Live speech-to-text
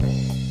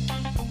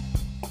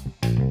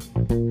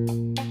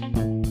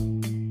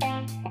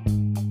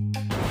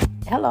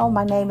Hello,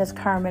 my name is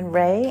Carmen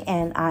Ray,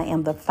 and I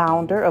am the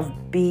founder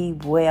of Be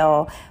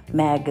Well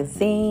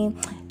Magazine.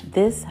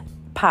 This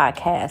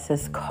podcast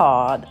is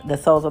called the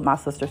Souls of My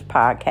Sisters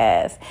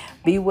Podcast.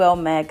 Be Well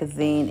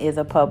Magazine is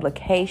a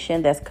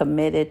publication that's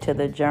committed to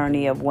the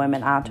journey of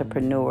women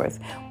entrepreneurs.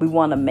 We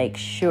want to make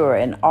sure,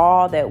 and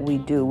all that we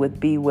do with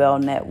Be Well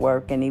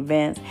Network and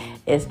events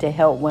is to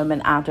help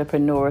women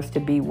entrepreneurs to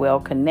be well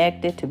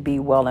connected, to be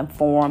well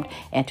informed,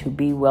 and to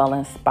be well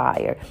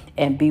inspired.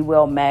 And Be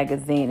Well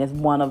Magazine is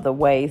one of the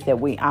ways that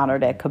we honor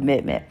that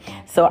commitment.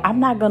 So I'm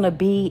not going to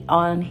be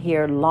on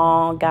here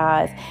long,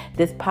 guys.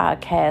 This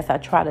podcast, I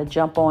try to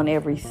jump on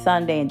every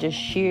Sunday and just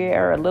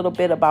share a little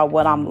bit about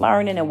what I'm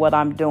learning and what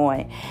I'm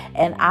doing.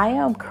 And I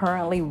am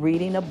currently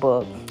reading a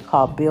book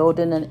called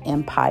Building an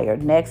Empire,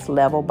 Next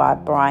Level by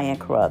Brian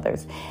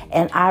Carruthers.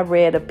 And I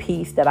read a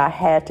piece that I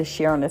had to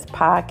share on this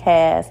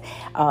podcast.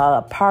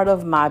 Part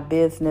of my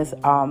business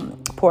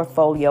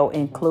portfolio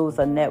includes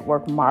a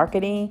network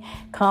marketing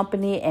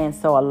company. And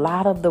so a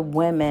lot of the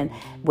women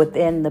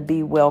within the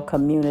Be Well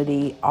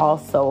community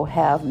also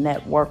have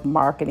network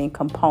marketing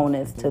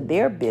components to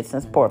their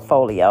business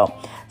portfolio.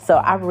 So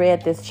I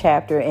read this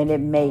chapter and it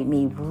made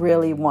me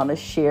really want to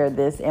share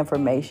this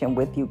information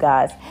with you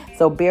guys.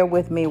 So bear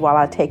with me while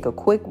I take a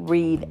quick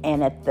read.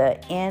 And at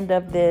the end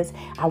of this,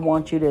 I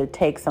want you to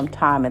take some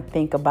time and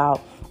think about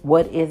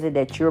what is it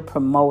that you're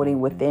promoting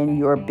within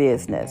your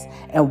business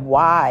and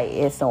why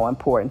it's so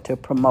important to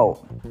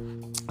promote.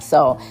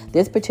 So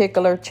this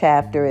particular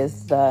chapter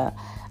is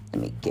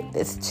let me give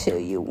this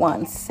to you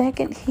 1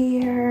 second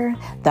here.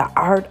 The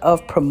Art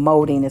of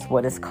Promoting is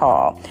what it's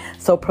called.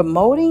 So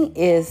promoting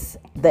is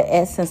the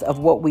essence of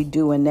what we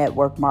do in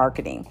network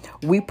marketing.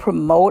 We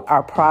promote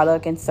our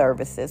product and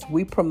services.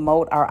 We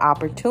promote our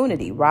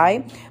opportunity,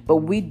 right? But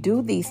we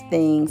do these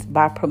things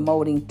by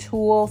promoting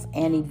tools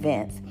and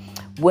events.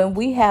 When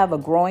we have a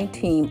growing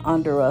team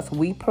under us,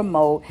 we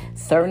promote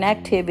certain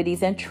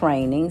activities and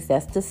trainings,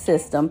 that's the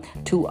system,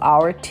 to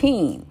our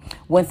team.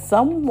 When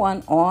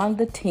someone on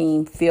the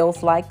team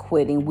feels like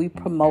quitting, we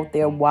promote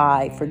their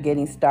why for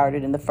getting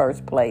started in the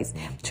first place,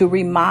 to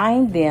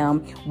remind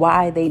them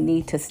why they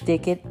need to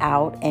stick it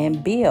out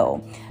and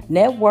build.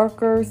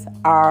 Networkers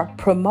are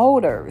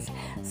promoters.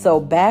 So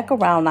back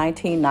around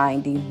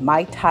 1990,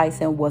 Mike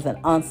Tyson was an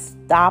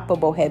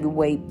unstoppable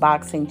heavyweight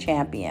boxing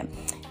champion.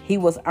 He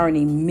was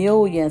earning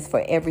millions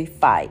for every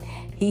fight.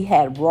 He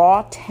had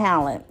raw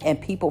talent and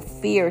people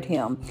feared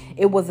him.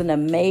 It was an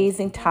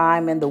amazing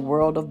time in the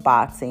world of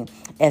boxing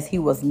as he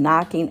was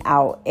knocking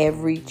out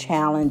every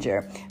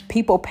challenger.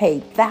 People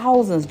paid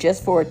thousands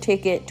just for a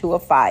ticket to a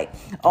fight,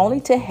 only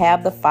to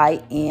have the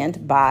fight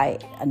end by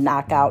a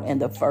knockout in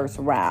the first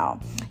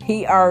round.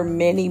 He earned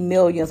many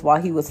millions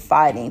while he was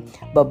fighting,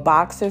 but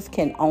boxers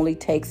can only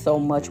take so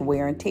much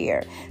wear and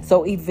tear.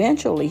 So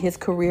eventually his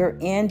career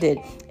ended,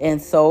 and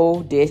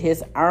so did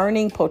his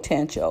earning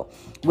potential.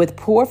 With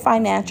poor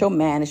financial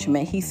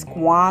management, he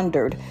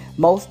squandered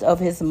most of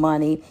his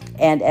money,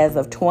 and as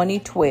of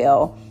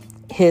 2012,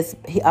 his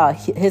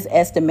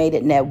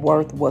estimated net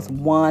worth was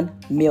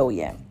 $1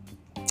 million.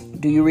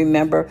 Do you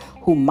remember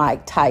who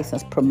Mike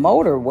Tyson's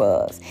promoter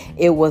was?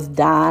 It was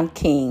Don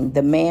King,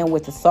 the man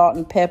with the salt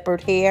and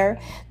peppered hair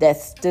that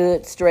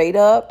stood straight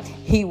up.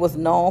 He was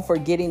known for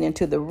getting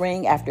into the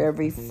ring after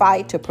every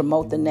fight to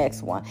promote the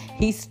next one.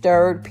 He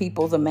stirred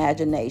people's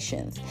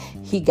imaginations.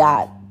 He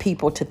got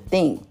people to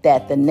think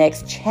that the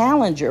next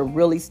challenger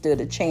really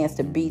stood a chance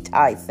to beat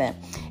Tyson,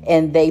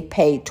 and they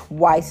paid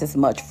twice as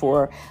much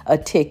for a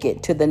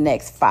ticket to the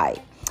next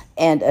fight.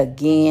 And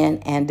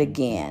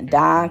again,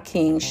 Don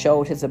King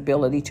showed his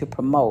ability to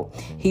promote.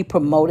 He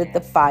promoted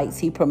the fights,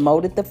 he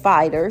promoted the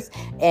fighters,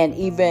 and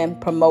even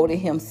promoted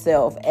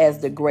himself as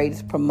the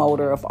greatest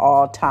promoter of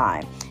all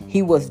time.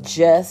 He was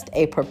just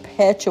a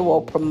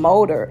perpetual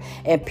promoter,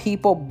 and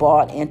people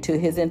bought into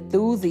his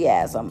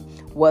enthusiasm.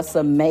 What's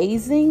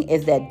amazing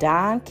is that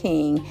Don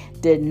King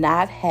did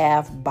not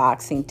have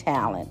boxing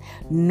talent,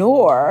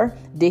 nor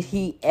did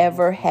he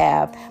ever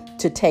have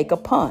to take a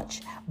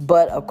punch.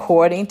 But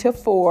according to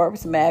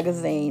Forbes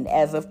magazine,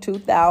 as of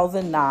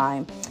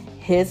 2009,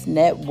 his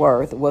net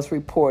worth was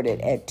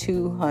reported at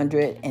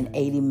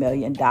 $280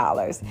 million.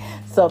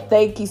 So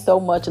thank you so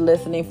much for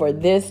listening for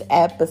this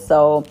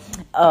episode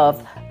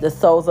of the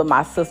Souls of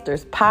My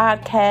Sisters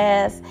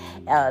podcast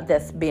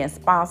that's being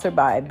sponsored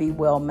by Be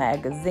Well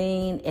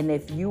Magazine. And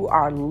if you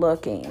are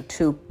looking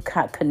to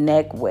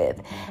connect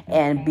with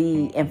and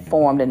be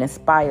informed and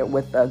inspired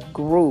with a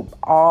group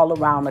all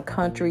around the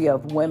country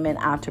of women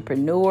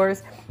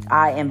entrepreneurs,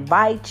 I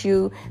invite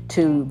you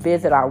to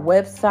visit our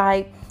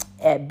website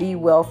at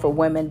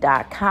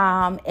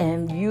BeWellForWomen.com,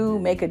 and you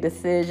make a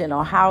decision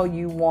on how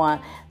you want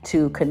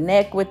to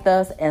connect with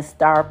us and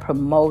start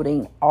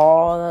promoting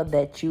all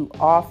that you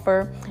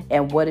offer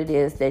and what it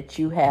is that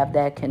you have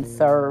that can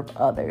serve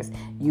others.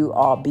 You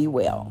all be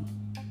well.